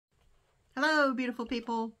Hello, beautiful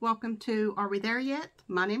people. Welcome to Are We There Yet?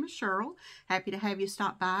 My name is Cheryl. Happy to have you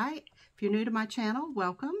stop by. If you're new to my channel,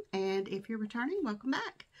 welcome. And if you're returning, welcome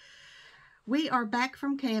back. We are back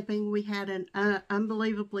from camping. We had an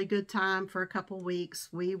unbelievably good time for a couple weeks.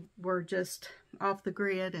 We were just off the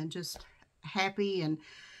grid and just happy, and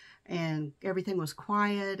everything was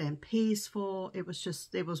quiet and peaceful. It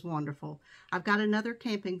was wonderful. I've got another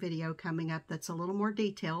camping video coming up that's a little more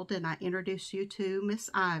detailed, and I introduce you to Miss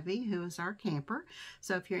Ivy, who is our camper.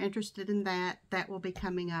 So if you're interested in that, that will be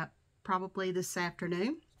coming up probably this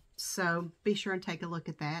afternoon. So be sure and take a look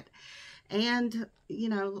at that. And, you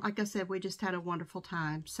know, like I said, we just had a wonderful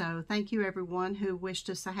time. So thank you, everyone who wished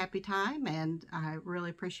us a happy time, and I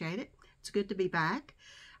really appreciate it. It's good to be back.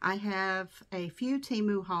 I have a few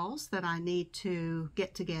TEMU hauls that I need to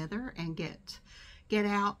get together and get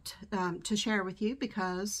out to share with you,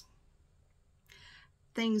 because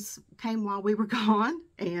things came while we were gone,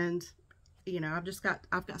 and you know,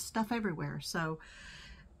 I've got stuff everywhere. So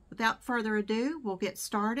without further ado, we'll get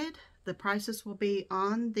started. The prices will be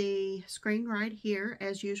on the screen right here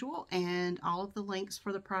as usual, and all of the links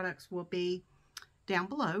for the products will be down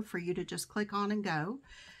below for you to just click on and go.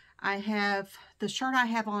 I have, the shirt I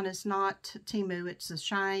have on is not TEMU, it's a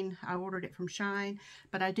Shine. I ordered it from Shine,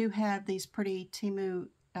 but I do have these pretty TEMU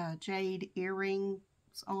jade earrings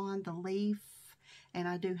on, the leaf, and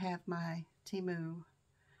I do have my TEMU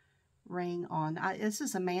ring on. This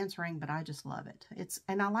is a man's ring, but I just love it.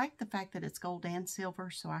 And I like the fact that it's gold and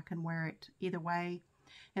silver, so I can wear it either way.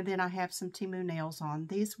 And then I have some TEMU nails on.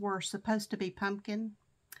 These were supposed to be pumpkin,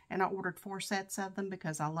 and I ordered 4 sets of them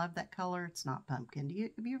because I love that color. It's not pumpkin.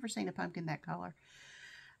 Have you ever seen a pumpkin that color?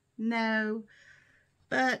 No,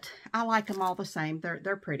 but I like them all the same.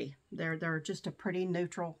 They're pretty. They're just a pretty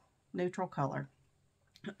neutral color.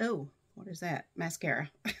 Oh, what is that?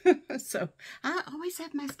 Mascara. So I always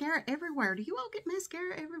have mascara everywhere. Do you all get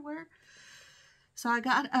mascara everywhere? So I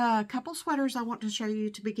got a couple sweaters I want to show you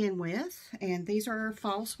to begin with, and these are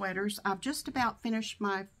fall sweaters. I've just about finished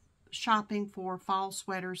my shopping for fall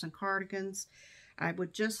sweaters and cardigans. I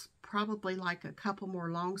would just probably like a couple more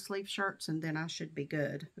long sleeve shirts, and then I should be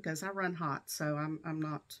good, because I run hot, so I'm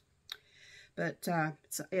not. But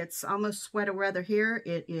it's almost sweater weather here.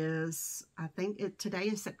 It is, I think today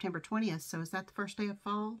is September 20th, so is that the first day of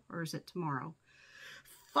fall, or is it tomorrow?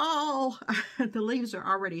 Fall! The leaves are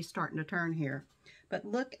already starting to turn here. But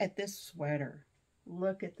look at this sweater.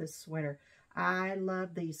 Look at this sweater. I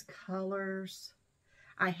love these colors.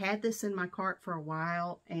 I had this in my cart for a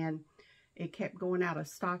while, and it kept going out of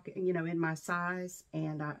stock, you know, in my size,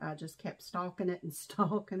 and I just kept stalking it and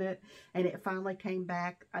stalking it, and it finally came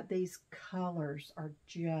back. These colors are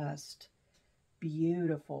just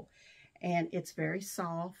beautiful, and it's very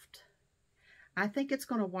soft. I think it's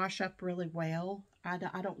going to wash up really well. I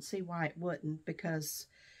don't see why it wouldn't, because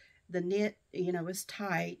the knit, you know, is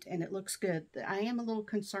tight, and it looks good. I am a little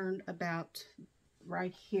concerned about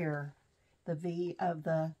right here, the V of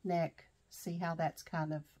the neck. See how that's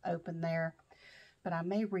kind of open there? But I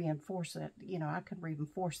may reinforce it. You know, I could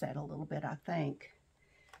reinforce that a little bit, I think,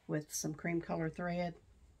 with some cream color thread.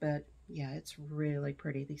 But yeah, it's really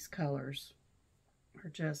pretty. These colors are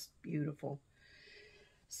just beautiful.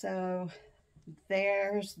 So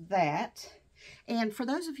there's that. And for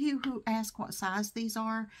those of you who ask what size these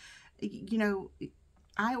are, you know,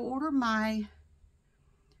 I order my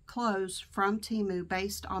clothes from TEMU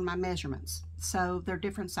based on my measurements, so they're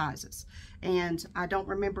different sizes, and I don't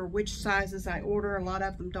remember which sizes I order. A lot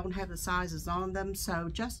of them don't have the sizes on them, so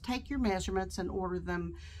just take your measurements and order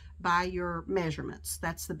them by your measurements.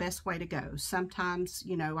 That's the best way to go. Sometimes,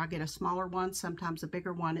 you know, I get a smaller one, sometimes a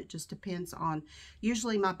bigger one. It just depends on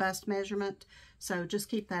usually my bust measurement, so just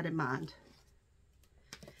keep that in mind.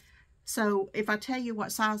 So if I tell you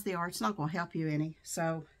what size they are, it's not going to help you any.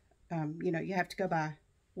 So you know, you have to go by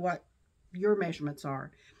what your measurements are.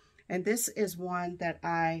 And this is one that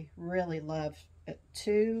I really love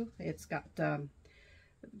too. It's got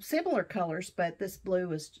similar colors, but this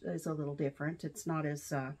blue is a little different. It's not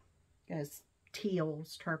as teal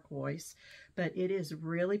as turquoise, but it is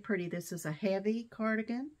really pretty. This is a heavy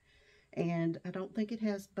cardigan, and I don't think it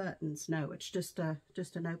has buttons. No, it's just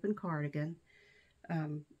an open cardigan.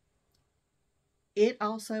 It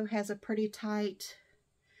also has a pretty tight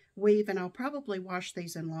weave, and I'll probably wash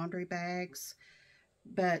these in laundry bags,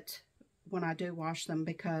 but when I do wash them,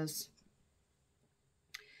 because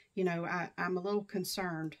you know, I'm a little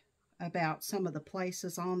concerned about some of the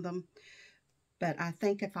places on them, but I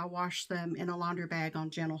think if I wash them in a laundry bag on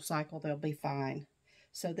gentle cycle, they'll be fine.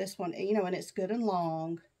 So this one, you know, and it's good and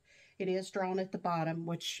long. It is drawn at the bottom,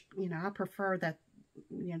 which, you know, I prefer that,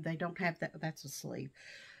 you know, they don't have that. That's a sleeve.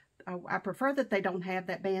 I prefer that they don't have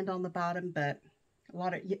that band on the bottom, but a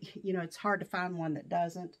lot of, you know, it's hard to find one that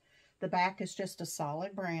doesn't. The back is just a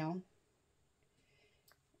solid brown.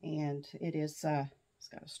 And it is, it's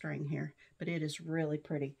got a string here, but it is really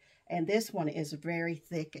pretty. And this one is very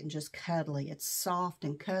thick and just cuddly. It's soft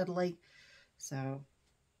and cuddly. So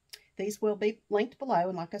these will be linked below.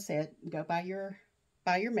 And like I said, go by your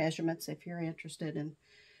measurements if you're interested. And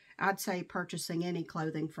I'd say purchasing any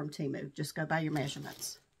clothing from TEMU, just go by your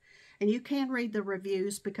measurements. And you can read the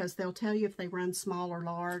reviews because they'll tell you if they run small or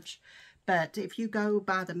large. But if you go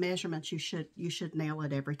by the measurements, you should nail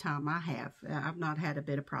it every time. I have. I've not had a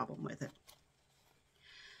bit of problem with it.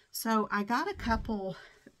 So I got a couple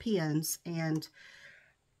pins, and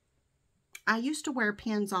I used to wear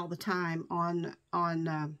pins all the time on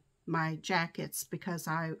my jackets because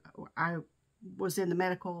I was in the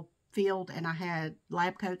medical field and I had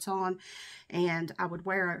lab coats on, and I would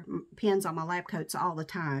wear pins on my lab coats all the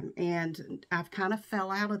time. And I've kind of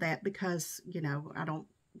fell out of that because, you know, I don't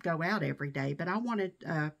go out every day, but I wanted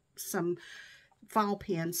some fall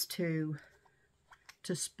pins to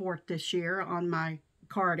sport this year on my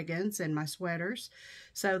cardigans and my sweaters.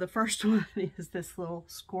 So the first one is this little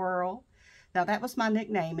squirrel. Now that was my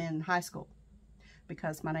nickname in high school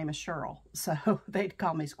because my name is Cheryl, so they'd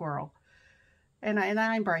call me Squirrel, and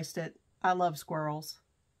I embraced it. I love squirrels,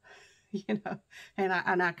 you know, and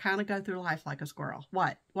I kind of go through life like a squirrel.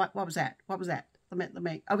 What was that? What was that? Let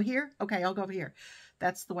me, over here? Okay, I'll go over here.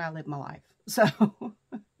 That's the way I live my life. So,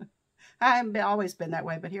 I haven't always been that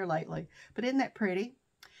way, but here lately. But isn't that pretty?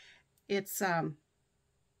 It's,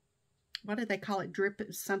 what do they call it? Drip,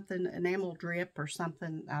 something, enamel drip or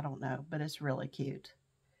something. I don't know, but it's really cute.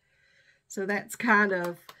 So that's kind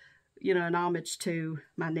of, you know, an homage to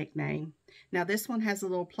my nickname. Now, this one has a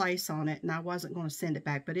little place on it, and I wasn't going to send it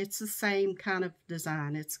back, but it's the same kind of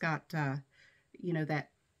design. It's got, you know, that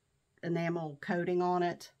enamel coating on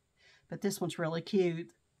it, but this one's really cute.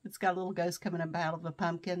 It's got a little ghost coming up out of a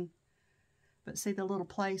pumpkin, but see the little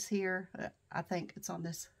place here? I think it's on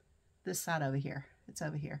this side over here. It's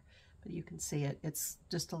over here, but you can see it. It's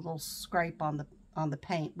just a little scrape on the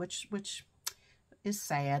paint, which is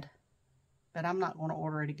sad, but I'm not going to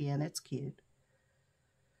order it again. It's cute.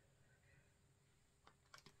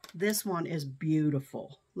 This one is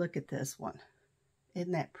beautiful. Look at this one.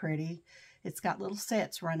 Isn't that pretty? It's got little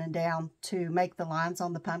sets running down to make the lines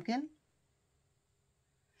on the pumpkin.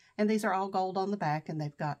 And these are all gold on the back, and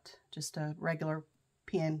they've got just a regular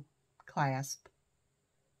pin clasp.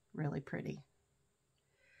 Really pretty.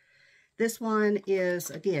 This one is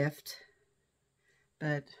a gift,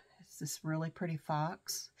 but it's this really pretty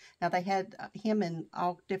fox. Now, they had him in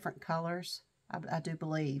all different colors, I do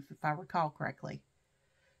believe, if I recall correctly.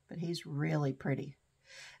 But he's really pretty.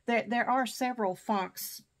 There are several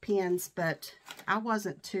fox pins, but I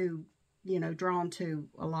wasn't too, you know, drawn to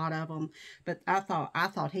a lot of them. But I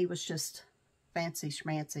thought he was just fancy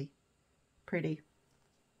schmancy, pretty.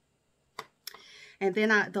 And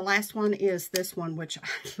then the last one is this one, which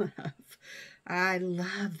I love. I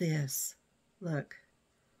love this. Look,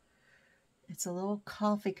 it's a little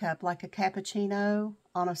coffee cup, like a cappuccino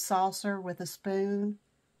on a saucer with a spoon.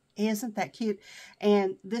 Isn't that cute?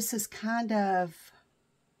 And this is kind of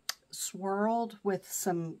swirled with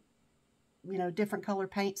some, you know, different color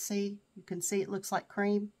paint. See, you can see it looks like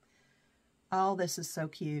cream. Oh, this is so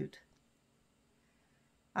cute.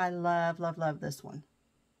 I love, love, love this one.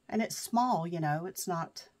 And it's small, you know, it's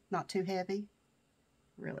not too heavy.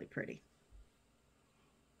 Really pretty.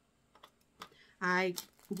 I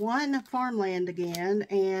won Farmland again,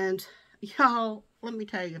 and y'all, let me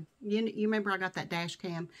tell you, you remember I got that dash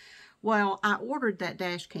cam? Well, I ordered that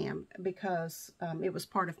dash cam because it was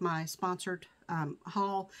part of my sponsored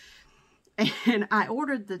haul. And I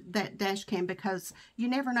ordered that dash cam because you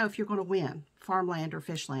never know if you're going to win Farmland or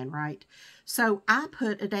Fishland, right? So I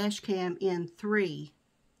put a dash cam in 3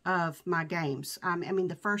 of my games. I mean,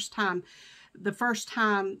 the first time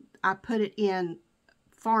I put it in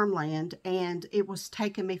Farmland, and it was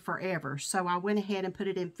taking me forever. So I went ahead and put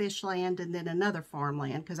it in Fishland and then another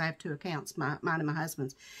Farmland, because I have 2 accounts, mine and my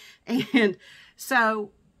husband's. And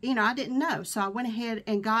so, you know, I didn't know. So I went ahead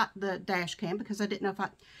and got the dash cam because I didn't know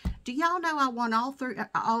if do y'all know I won all 3,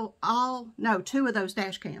 no, 2 of those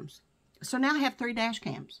dash cams. So now I have 3 dash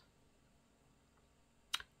cams.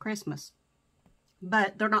 Christmas.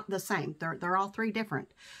 But they're not the same. They're all 3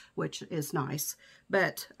 different, which is nice.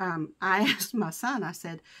 But I asked my son, I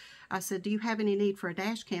said, do you have any need for a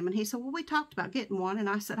dash cam? And he said, well, we talked about getting one. And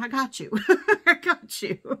I said, I got you. I got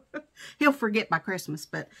you. He'll forget by Christmas.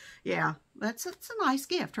 But yeah, it's a nice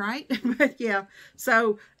gift, right? But yeah,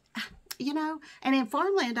 so, you know, and in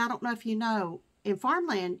Farmland, I don't know if you know, in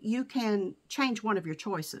Farmland, you can change one of your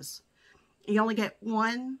choices. You only get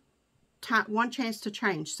one chance to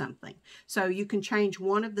change something. So you can change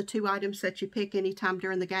one of the 2 items that you pick anytime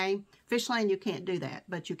during the game. Fishland, you can't do that,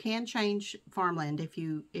 but you can change Farmland if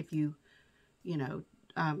you know,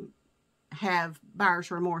 have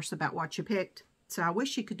buyer's remorse about what you picked. So I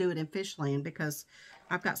wish you could do it in Fishland, because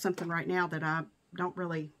I've got something right now that I don't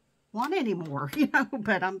really want anymore, you know,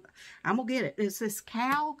 but I'm gonna get it. It's this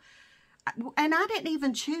cow, and I didn't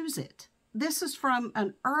even choose it. This is from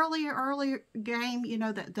an earlier game, you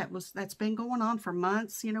know, that's been going on for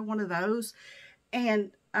months, you know, one of those.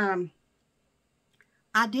 And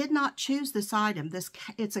I did not choose this item.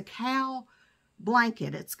 It's a cow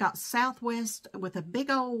blanket. It's got Southwest with a big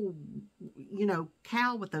old, you know,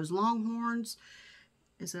 cow with those long horns.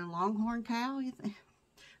 Is it a longhorn cow, you think?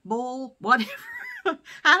 Bull, whatever.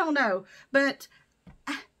 I don't know. But,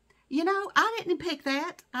 you know, I didn't pick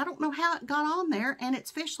that. I don't know how it got on there, and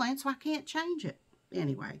it's Fishland, so I can't change it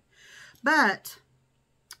anyway. But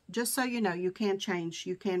just so you know, you can change,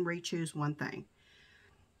 you can re-choose one thing.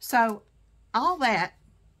 So all that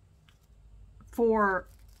for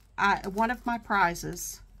one of my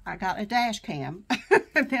prizes. I got a dash cam.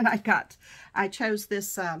 And then I chose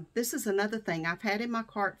this. This is another thing I've had in my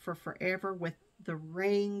cart for forever, with the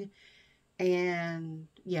ring. And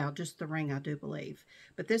yeah, just the ring, I do believe.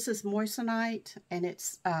 But this is moissanite, and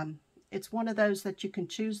it's one of those that you can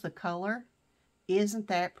choose the color. Isn't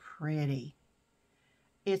that pretty?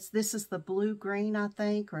 This is the blue-green, I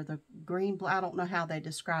think, or the green-blue. I don't know how they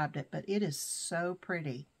described it, but it is so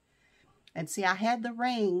pretty. And see, I had the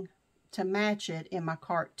ring to match it in my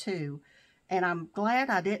cart too. And I'm glad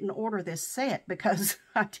I didn't order this set, because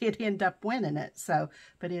I did end up winning it. So,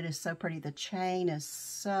 but it is so pretty. The chain is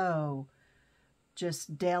so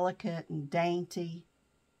just delicate and dainty.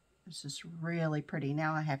 It's just really pretty.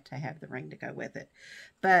 Now I have to have the ring to go with it.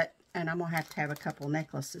 And I'm going to have a couple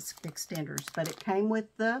necklace extenders. But it came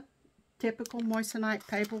with the typical moissanite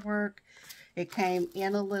paperwork. It came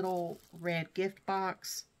in a little red gift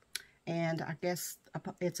box. And I guess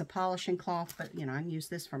it's a polishing cloth, but, you know, I can use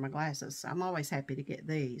this for my glasses. I'm always happy to get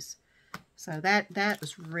these. So that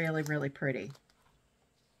was really, really pretty.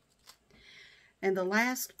 And the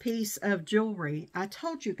last piece of jewelry, I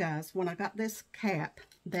told you guys when I got this cap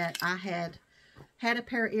that I had a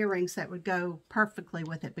pair of earrings that would go perfectly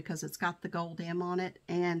with it, because it's got the gold M on it,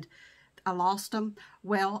 and I lost them.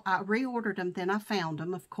 Well, I reordered them, then I found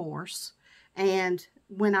them, of course. And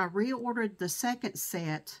when I reordered the second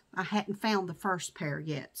set, I hadn't found the first pair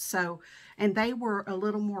yet. So, and they were a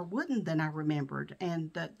little more wooden than I remembered.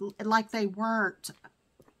 And like they weren't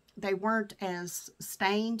as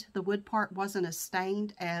stained. The wood part wasn't as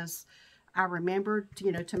stained as I remembered,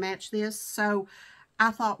 you know, to match this. So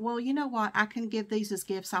I thought, well, you know what? I can give these as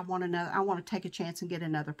gifts. I want to take a chance and get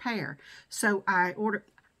another pair. So I ordered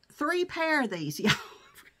 3 pair of these, y'all.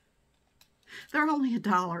 They're only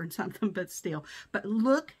 $1 and something, but still. But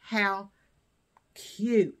look how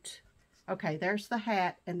cute. Okay, there's the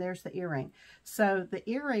hat and there's the earring. So the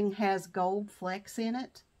earring has gold flecks in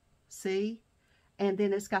it. See? And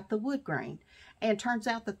then it's got the wood grain. And turns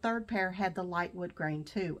out the third pair had the light wood grain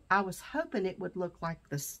too. I was hoping it would look like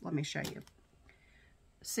this. Let me show you.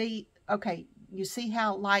 See? Okay, you see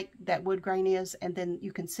how light that wood grain is? And then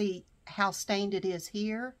you can see how stained it is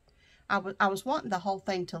here. I was wanting the whole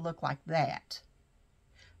thing to look like that,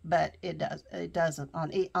 but it doesn't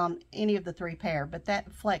on any of the 3 pair. But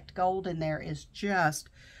that flecked gold in there is just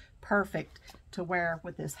perfect to wear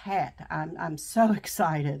with this hat. I'm so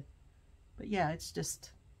excited. But yeah, it's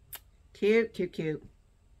just cute, cute, cute.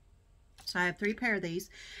 So I have 3 pair of these,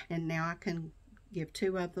 and now I can give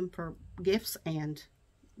 2 of them for gifts, and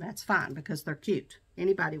that's fine because they're cute.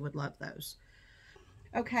 Anybody would love those.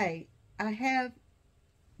 Okay, I have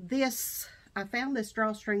this. I found this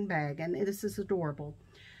drawstring bag, and this is adorable.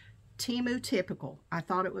 TEMU typical. I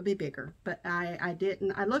thought it would be bigger, but I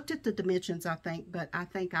didn't. I looked at the dimensions, I think, but I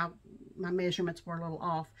think my measurements were a little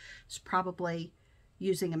off. It's probably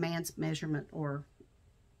using a man's measurement or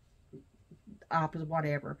opposite,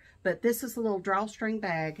 whatever. But this is a little drawstring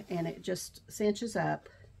bag, and it just cinches up,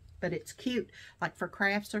 but it's cute, like for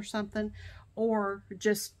crafts or something, or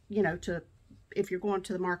just, you know, if you're going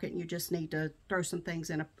to the market and you just need to throw some things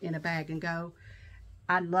in a bag and go.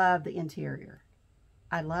 I love the interior.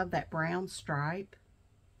 I love that brown stripe.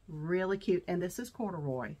 Really cute. And this is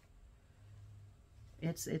corduroy.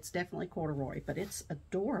 It's definitely corduroy, but it's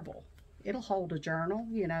adorable. It'll hold a journal,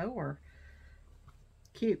 you know, or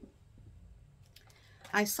cute.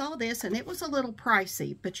 I saw this, and it was a little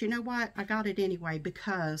pricey, but you know what? I got it anyway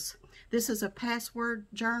because this is a password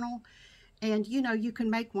journal. And, you know, you can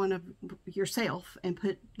make one of yourself and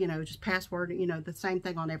put, you know, just password, you know, the same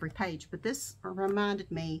thing on every page. But this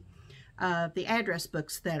reminded me of the address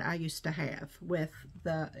books that I used to have with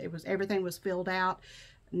everything was filled out,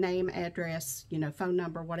 name, address, you know, phone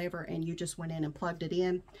number, whatever, and you just went in and plugged it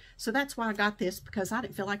in. So that's why I got this, because I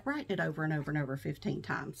didn't feel like writing it over and over and over 15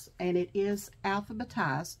 times. And it is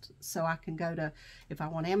alphabetized, so I can go to, if I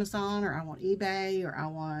want Amazon, or I want eBay, or I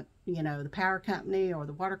want, you know, the power company or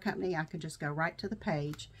the water company, I can just go right to the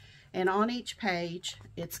page. And on each page,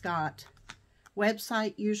 it's got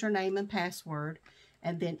website, username, and password,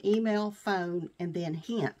 and then email, phone, and then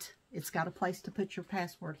hint. It's got a place to put your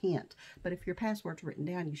password hint. But if your password's written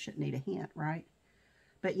down, you shouldn't need a hint, right?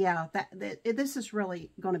 But yeah, this is really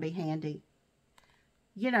going to be handy.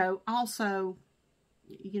 You know, also,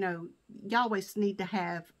 you know, you always need to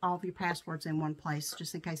have all of your passwords in one place,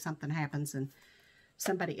 just in case something happens and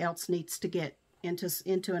somebody else needs to get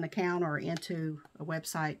into an account or into a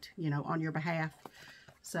website, you know, on your behalf.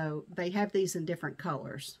 So they have these in different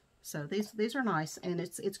colors. So these are nice, and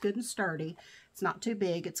it's good and sturdy. It's not too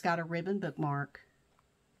big. It's got a ribbon bookmark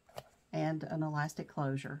and an elastic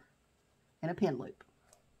closure and a pin loop.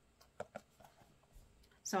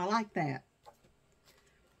 So I like that.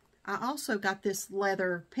 I also got this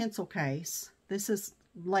leather pencil case. This is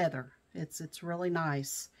leather. It's really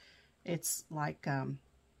nice. It's like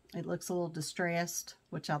it looks a little distressed,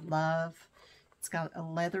 which I love. It's got a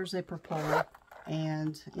leather zipper pull,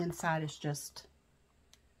 and inside is just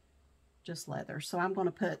leather. So I'm going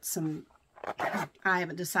to put some, I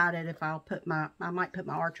haven't decided if I'll put I might put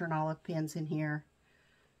my Archer and Olive pens in here,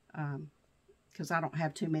 because I don't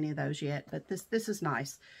have too many of those yet. But this is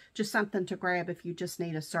nice. Just something to grab if you just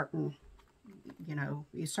need a certain, you know,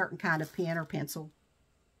 a certain kind of pen or pencil.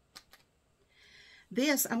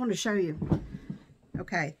 This, I want to show you.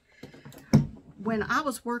 Okay. When I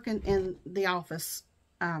was working in the office,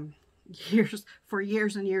 for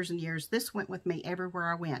years and years and years, this went with me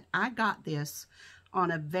everywhere I went. I got this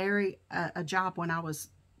on a job when I was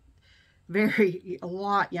a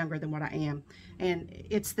lot younger than what I am, and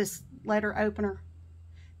it's this letter opener.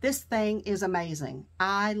 This thing is amazing.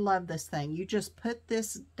 I love this thing. You just put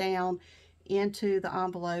this down into the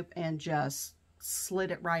envelope and just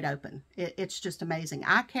slid it right open. It's just amazing.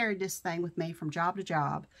 I carried this thing with me from job to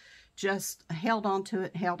job. Just held on to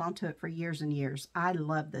it for years and years. I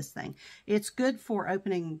love this thing. It's good for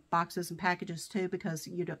opening boxes and packages too, because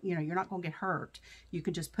you're not going to get hurt. You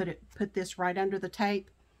can just put this right under the tape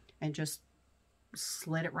and just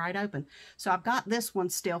slid it right open. So I've got this one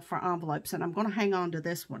still for envelopes, and I'm going to hang on to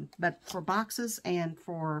this one. But for boxes and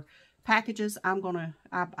for packages, I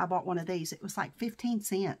bought one of these. It was like 15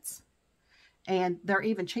 cents. And they're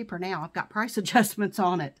even cheaper now. I've got price adjustments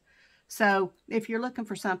on it. So if you're looking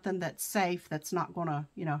for something that's safe, that's not going to,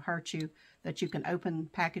 you know, hurt you, that you can open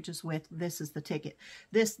packages with, this is the ticket.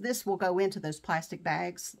 This will go into those plastic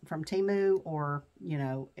bags from TEMU or, you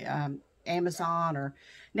know, Amazon. Or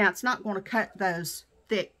now it's not going to cut those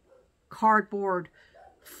thick cardboard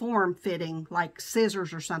form fitting like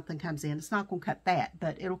scissors or something comes in. It's not going to cut that,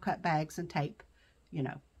 but it'll cut bags and tape, you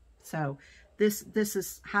know. So this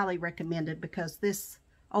is highly recommended, because this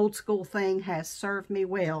old school thing has served me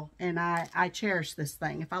well, and I cherish this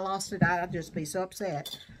thing. If I lost it, I'd just be so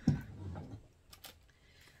upset.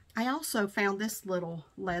 I also found this little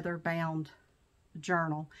leather bound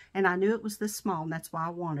journal, and I knew it was this small, and that's why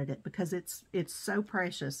I wanted it, because it's so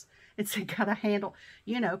precious. It's got a handle,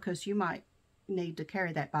 you know, because you might need to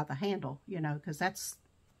carry that by the handle, you know, because that's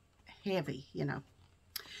heavy, you know.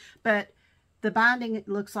 But the binding, it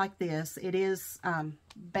looks like this. It is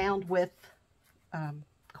bound with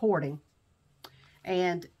cording,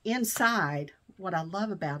 and inside, what I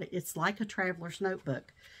love about it, it's like a traveler's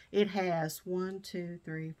notebook. It has 8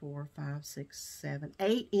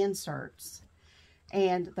 inserts,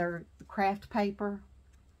 and they're craft paper,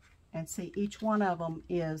 and see, each one of them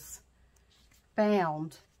is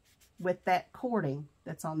bound with that cording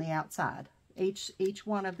that's on the outside, each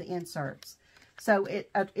one of the inserts. So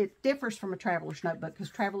it differs from a traveler's notebook, because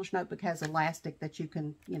traveler's notebook has elastic that you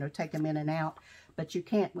can, you know, take them in and out, but you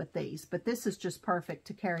can't with these. But this is just perfect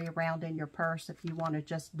to carry around in your purse if you want to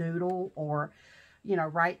just doodle, or, you know,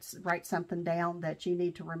 write something down that you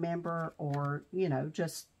need to remember, or, you know,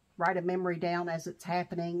 just write a memory down as it's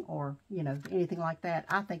happening, or, you know, anything like that.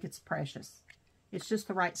 I think it's precious. It's just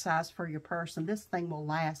the right size for your purse, and this thing will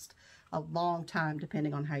last a long time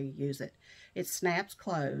depending on how you use it. It snaps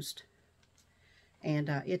closed. And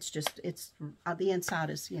the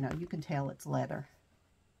inside is, you know, you can tell it's leather.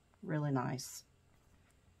 Really nice.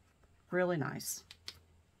 Really nice.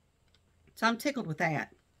 So I'm tickled with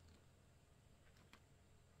that.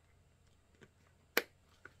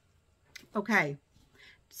 Okay,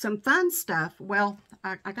 some fun stuff. Well,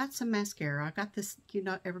 I got some mascara. I got this, you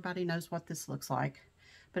know, everybody knows what this looks like.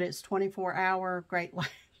 But it's 24-hour Great Lash.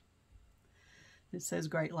 It says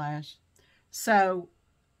Great Lash. So,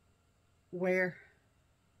 where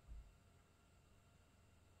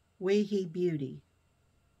Weehee Beauty.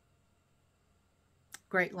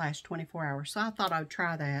 Great Lash 24 hours. So I thought I would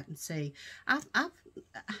try that and see. I've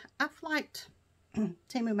liked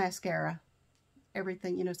TEMU mascara.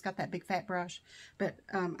 Everything, you know, it's got that big fat brush. But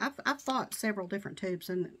I've bought several different tubes,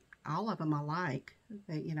 and all of them I like.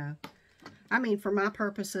 They, you know, I mean, for my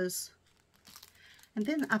purposes. And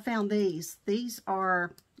then I found these. These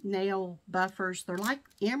are nail buffers. They're like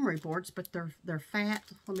emery boards, but they're fat.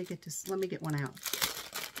 Let me get this. Let me get one out.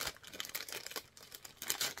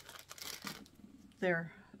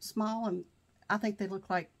 They're small, and I think they look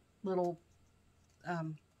like little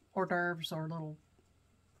hors d'oeuvres or little,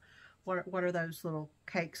 what are those little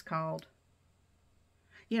cakes called?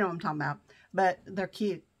 You know what I'm talking about. But they're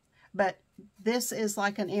cute. But this is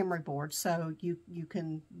like an emery board, so you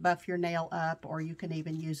can buff your nail up, or you can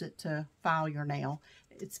even use it to file your nail.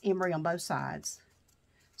 It's emery on both sides.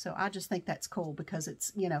 So I just think that's cool because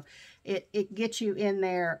it's, you know, it gets you in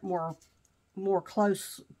there more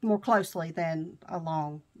closely than a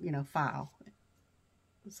long, you know, file.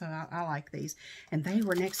 So I like these. And they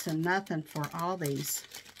were next to nothing for all these.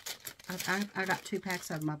 I got 2 packs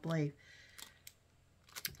of them, I believe.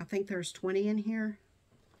 I think there's 20 in here.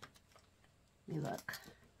 Let me look.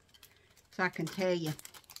 So I can tell you.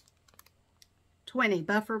 20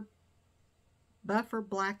 buffer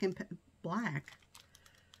black and black.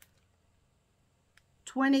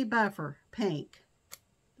 20 buffer pink.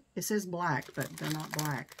 It says black, but they're not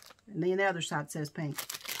black. And then the other side says pink.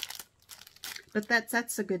 But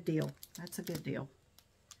that's a good deal. That's a good deal.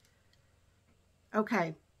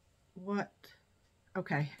 Okay. What?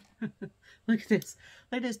 Okay. Look at this.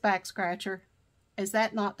 Look at this back scratcher. Is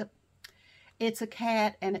that not the... It's a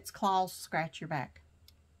cat, and its claws scratch your back.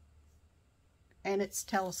 And it's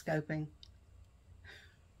telescoping.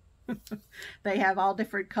 They have all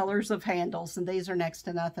different colors of handles, and these are next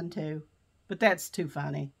to nothing too. But that's too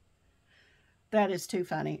funny. That is too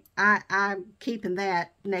funny. I'm keeping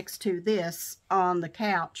that next to this on the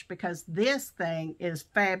couch because this thing is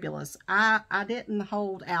fabulous. I didn't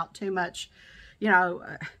hold out too much. You know,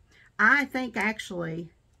 I think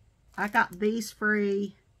actually I got these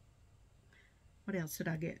free. What else did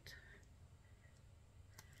I get?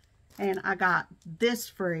 And I got this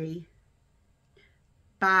free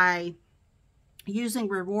by using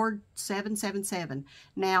Reward 777.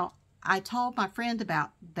 Now, I told my friend about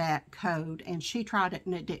that code, and she tried it,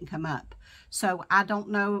 and it didn't come up. So I don't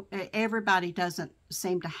know. Everybody doesn't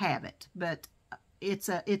seem to have it, but it's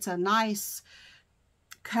a nice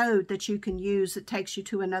code that you can use. It takes you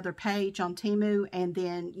to another page on TEMU, and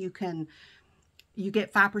then you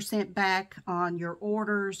get 5% back on your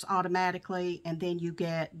orders automatically, and then you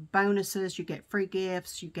get bonuses, you get free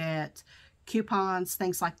gifts, you get coupons,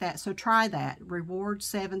 things like that. So try that, Reward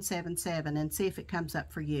 777, and see if it comes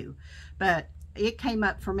up for you. But it came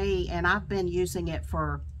up for me, and I've been using it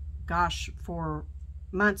for, gosh, for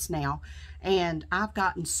months now, and I've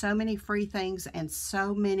gotten so many free things and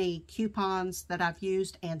so many coupons that I've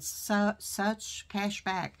used, and such cash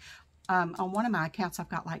back. On one of my accounts, I've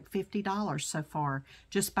got like $50 so far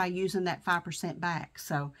just by using that 5% back.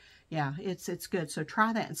 So yeah, it's good. So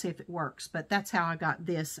try that and see if it works. But that's how I got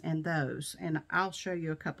this and those. And I'll show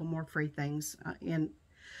you a couple more free things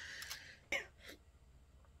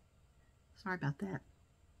Sorry about that.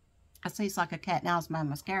 I sneeze like a cat. Now it's my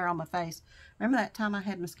mascara on my face. Remember that time I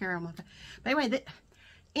had mascara on my face? But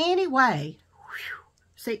anyway,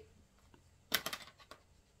 see,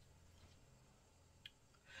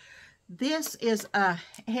 this is a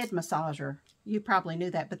head massager. You probably knew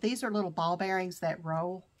that, but these are little ball bearings that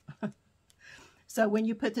roll. So when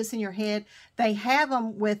you put this in your head, they have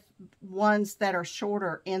them with ones that are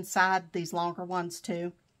shorter inside these longer ones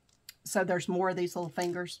too. So there's more of these little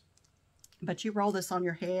fingers. But you roll this on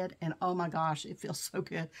your head, and oh my gosh, it feels so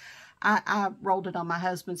good. I rolled it on my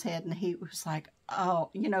husband's head, and he was like, oh,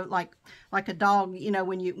 you know, like a dog, you know,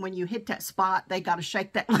 when you hit that spot, they got to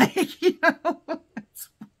shake that leg, you know.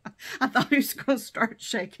 I thought he was going to start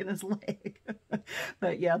shaking his leg.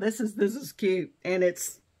 But yeah, this is cute, and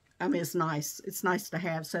it's nice. It's nice to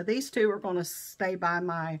have. So these two are going to stay by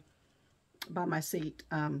my seat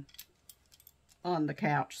on the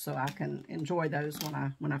couch, so I can enjoy those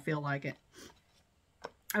when I feel like it.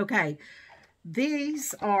 Okay,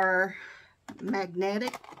 these are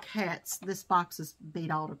magnetic cats. This box is beat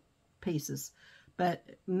all to pieces, but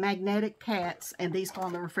magnetic cats, and these go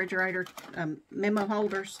on the refrigerator, memo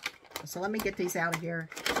holders. So let me get these out of here.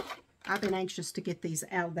 I've been anxious to get these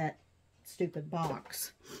out of that stupid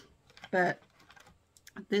box. But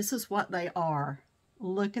this is what they are.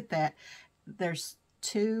 Look at that. There's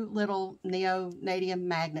 2 little neodymium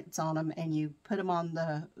magnets on them, and you put them on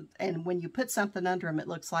the, and when you put something under them, it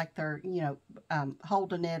looks like they're, you know,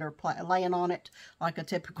 holding it or laying on it like a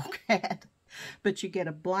typical cat. But you get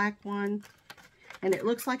a black one, and it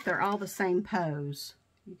looks like they're all the same pose.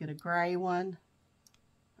 You get a gray one.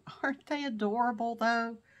 Aren't they adorable,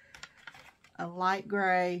 though? A light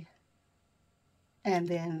gray, and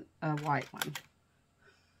then a white one.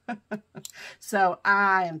 So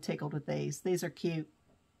I am tickled with these. These are cute.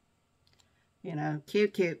 You know,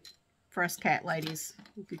 cute, cute for us cat ladies.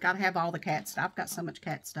 You got to have all the cat stuff. I've got so much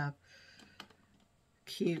cat stuff.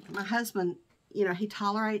 Cute. My husband, you know, he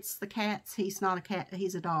tolerates the cats. He's not a cat.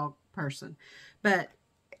 He's a dog person. But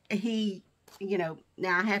he, you know,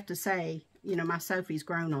 now I have to say, you know, my Sophie's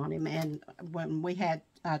grown on him. And when we had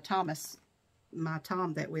Thomas, my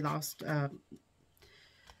Tom that we lost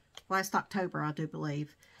last October, I do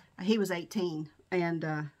believe, he was 18,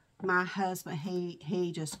 and my husband,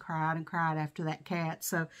 he just cried and cried after that cat.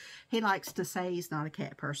 So he likes to say he's not a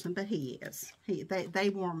cat person, but he is. They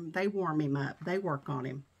warm him up. They work on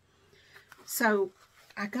him. So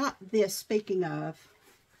I got this. Speaking of,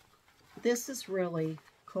 this is really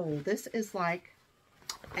cool. This is like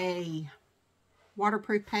a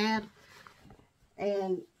waterproof pad,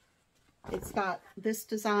 and it's got this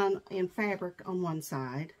design in fabric on one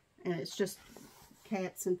side, and it's just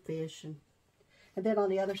cats and fish, and then on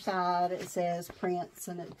the other side it says prints,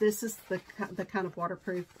 and this is the kind of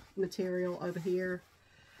waterproof material over here.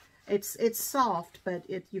 It's soft, but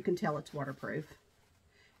you can tell it's waterproof,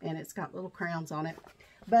 and it's got little crowns on it.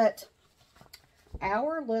 But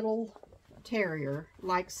our little terrier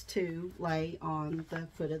likes to lay on the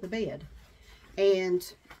foot of the bed,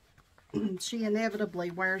 and she inevitably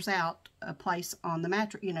wears out a place on the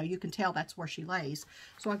mattress. You know, you can tell that's where she lays.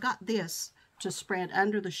 So I got this to spread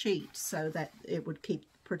under the sheet so that it would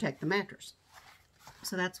protect the mattress.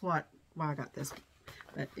 So that's why I got this.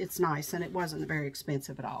 But it's nice, and it wasn't very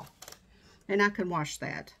expensive at all. And I can wash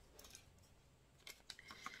that.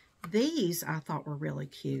 These I thought were really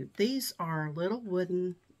cute. These are little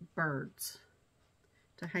wooden birds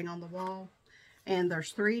to hang on the wall. And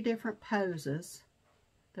there's 3 different poses.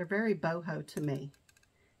 They're very boho to me.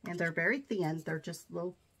 And they're very thin. They're just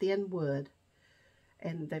little thin wood.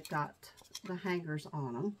 And they've got the hangers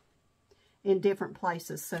on them in different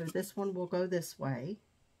places. So this one will go this way.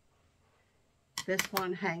 This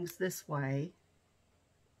one hangs this way.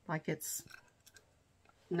 Like it's,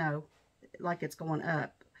 no, like it's going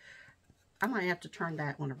up. I might have to turn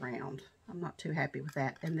that one around. I'm not too happy with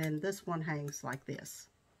that. And then this one hangs like this.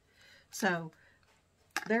 So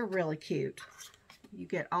they're really cute. You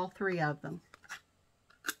get all 3 of them.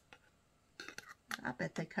 I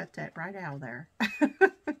bet they cut that right out of there.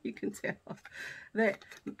 You can tell. That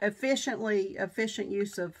efficient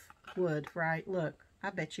use of wood, right? Look,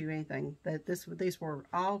 I bet you anything that these were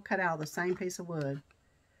all cut out of the same piece of wood,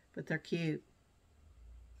 but they're cute.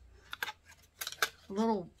 A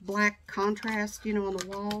little black contrast, you know, on the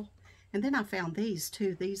wall. And then I found these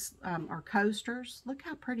too. These are coasters. Look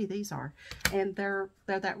how pretty these are. And they're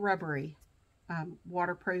that rubbery,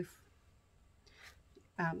 waterproof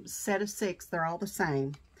set of 6. They're all the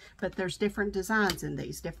same, but there's different designs in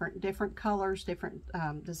these, different colors, different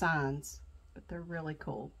designs, but they're really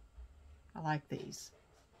cool. I like these.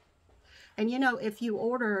 And you know, if you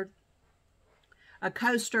ordered a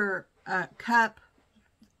coaster cup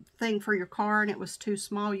thing for your car and it was too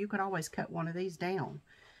small, you could always cut one of these down,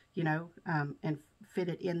 you know, and fit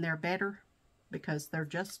it in there better, because they're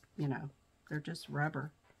just, you know, they're just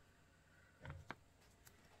rubber.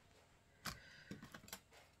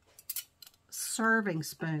 Serving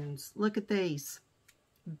spoons. Look at these.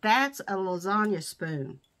 That's a lasagna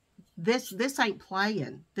spoon. This ain't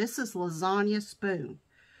playing. This is lasagna spoon.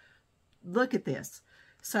 Look at this.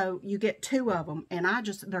 So you get 2 of them, and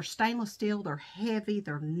they're stainless steel. They're heavy.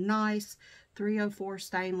 They're nice. 304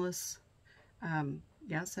 stainless.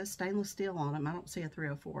 Yeah, it says stainless steel on them. I don't see a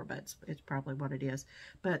 304, but it's probably what it is.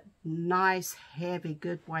 But nice, heavy,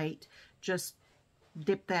 good weight. Just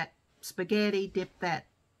dip that spaghetti, dip that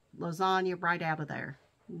lasagna right out of there.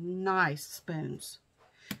 Nice spoons.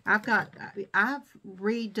 I've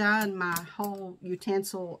redone my whole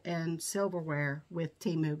utensil and silverware with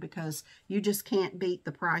TEMU, because you just can't beat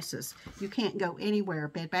the prices. You can't go anywhere,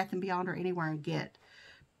 Bed Bath & Beyond or anywhere, and get,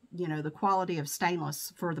 you know, the quality of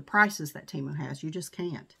stainless for the prices that TEMU has. You just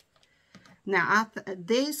can't. Now,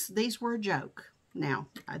 these were a joke. Now,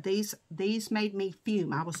 these made me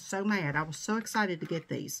fume. I was so mad. I was so excited to get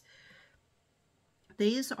these.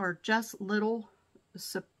 These are just little,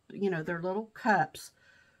 you know, they're little cups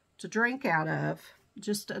to drink out of.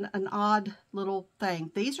 Just an odd little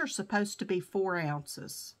thing. These are supposed to be 4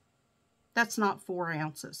 ounces. That's not 4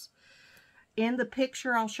 ounces. In the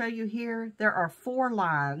picture I'll show you here, there are 4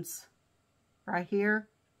 lines right here.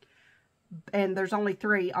 And there's only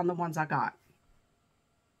 3 on the ones I got.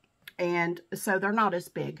 And so they're not as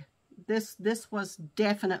big. This was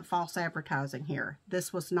definite false advertising here.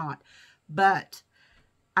 This was not. But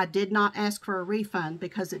I did not ask for a refund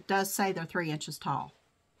because it does say they're 3 inches tall.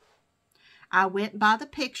 I went by the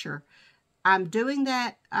picture. I'm doing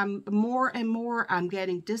that. More and more I'm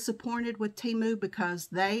getting disappointed with TEMU because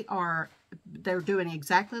they're doing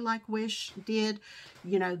exactly like Wish did.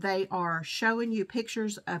 You know, they are showing you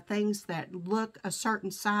pictures of things that look a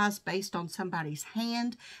certain size based on somebody's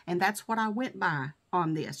hand. And that's what I went by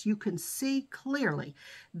on this. You can see clearly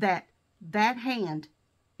that that hand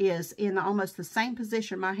is in almost the same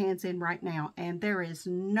position my hand's in right now. And there is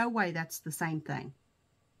no way that's the same thing.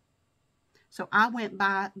 So I went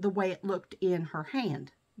by the way it looked in her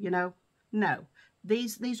hand, you know. No,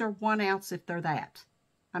 these are 1 ounce if they're that.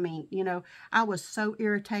 I mean, you know, I was so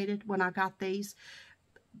irritated when I got these.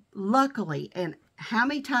 Luckily, and how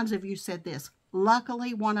many times have you said this?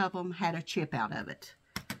 Luckily, one of them had a chip out of it.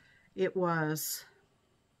 It was,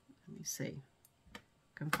 let me see, I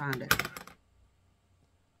can find it.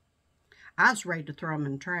 I was ready to throw them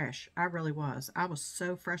in the trash. I really was. I was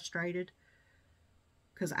so frustrated.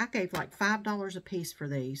 Because I gave like $5 a piece for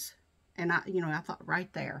these. And I thought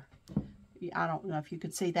right there. I don't know if you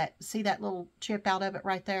could see that little chip out of it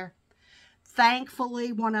right there.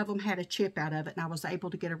 Thankfully, one of them had a chip out of it, and I was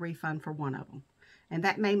able to get a refund for one of them. And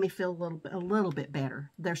that made me feel a little bit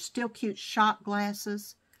better. They're still cute shot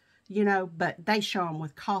glasses, you know, but they show them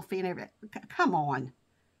with coffee and everything. Come on.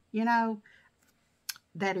 You know,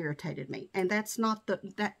 that irritated me. And that's not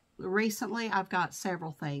recently I've got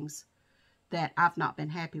several things that I've not been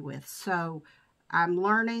happy with. So I'm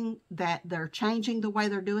learning that they're changing the way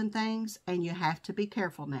they're doing things, and you have to be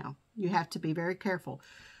careful now. You have to be very careful.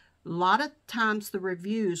 A lot of times the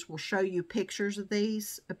reviews will show you pictures of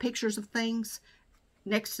pictures of things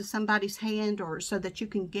next to somebody's hand, or so that you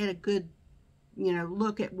can get a good, you know,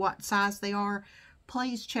 look at what size they are.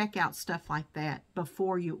 Please check out stuff like that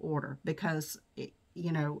before you order, because,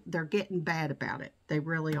 you know, they're getting bad about it. They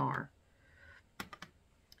really are.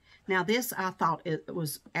 Now this, I thought it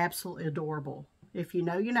was absolutely adorable. If you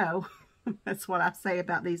know, you know. That's what I say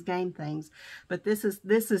about these game things. But this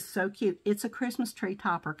is so cute. It's a Christmas tree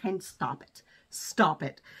topper. Stop it. Stop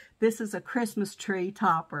it. This is a Christmas tree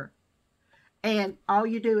topper. And all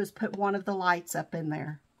you do is put one of the lights up in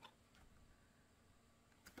there.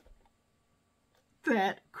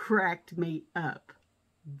 That cracked me up.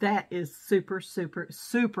 That is super, super,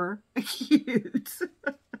 super cute.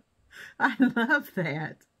 I love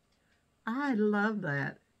that. I love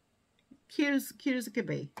that. Cute as it can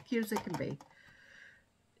be. Cute as it can be.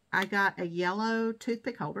 I got a yellow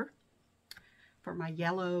toothpick holder for my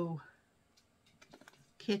yellow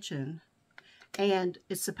kitchen. And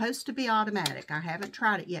it's supposed to be automatic. I haven't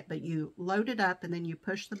tried it yet, but you load it up and then you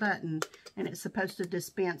push the button and it's supposed to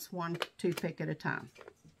dispense one toothpick at a time.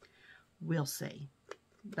 We'll see.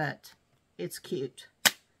 But it's cute.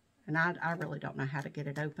 And I really don't know how to get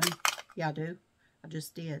it open. Yeah, I do. I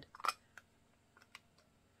just did.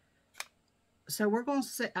 So we're going to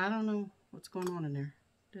sit. I don't know what's going on in there.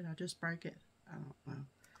 Did I just break it? I don't know.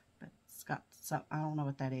 But it's got some, I don't know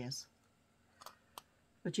what that is.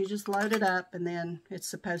 But you just load it up and then it's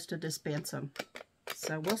supposed to dispense them.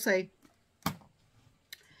 So we'll see.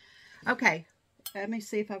 Okay. Let me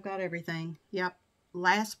see if I've got everything. Yep.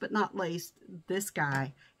 Last but not least, this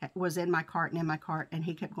guy was in my cart and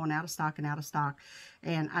he kept going out of stock and out of stock.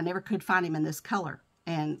 And I never could find him in this color.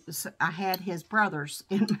 And so I had his brother's,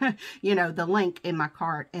 you know, the link in my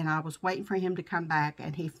cart. And I was waiting for him to come back.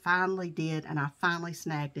 And he finally did. And I finally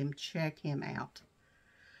snagged him. Check him out.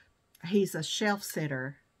 He's a shelf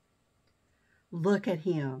sitter. Look at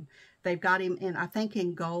him. They've got him in, I think,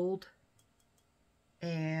 in gold.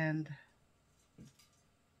 And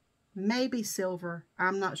maybe silver.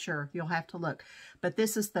 I'm not sure. You'll have to look. But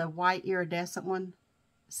this is the white iridescent one.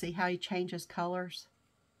 See how he changes colors?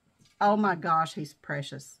 Oh my gosh, he's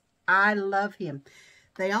precious. I love him.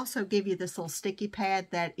 They also give you this little sticky pad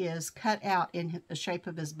that is cut out in the shape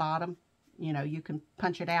of his bottom. You know, you can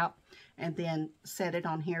punch it out and then set it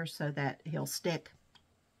on here so that he'll stick.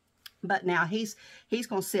 But now he's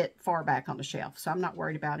going to sit far back on the shelf, so I'm not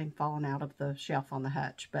worried about him falling out of the shelf on the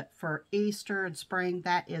hutch. But for Easter and spring,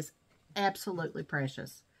 that is Absolutely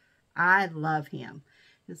precious. I love him.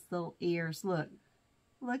 His little ears, look.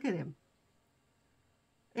 Look at him.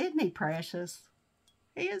 Isn't he precious?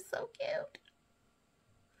 He is so cute.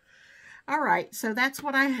 All right, so that's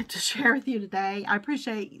what I had to share with you today. I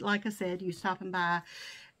appreciate, like I said, you stopping by.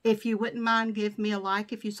 If you wouldn't mind, give me a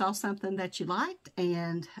like if you saw something that you liked,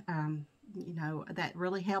 and you know, that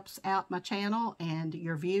really helps out my channel, and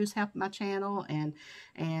your views help my channel,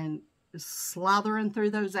 and slothering through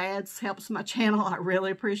those ads helps my channel. I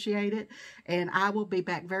really appreciate it, and I will be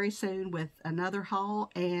back very soon with another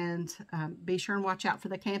haul, and be sure and watch out for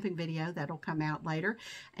the camping video that'll come out later.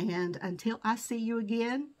 And until I see you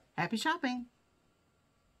again, happy shopping.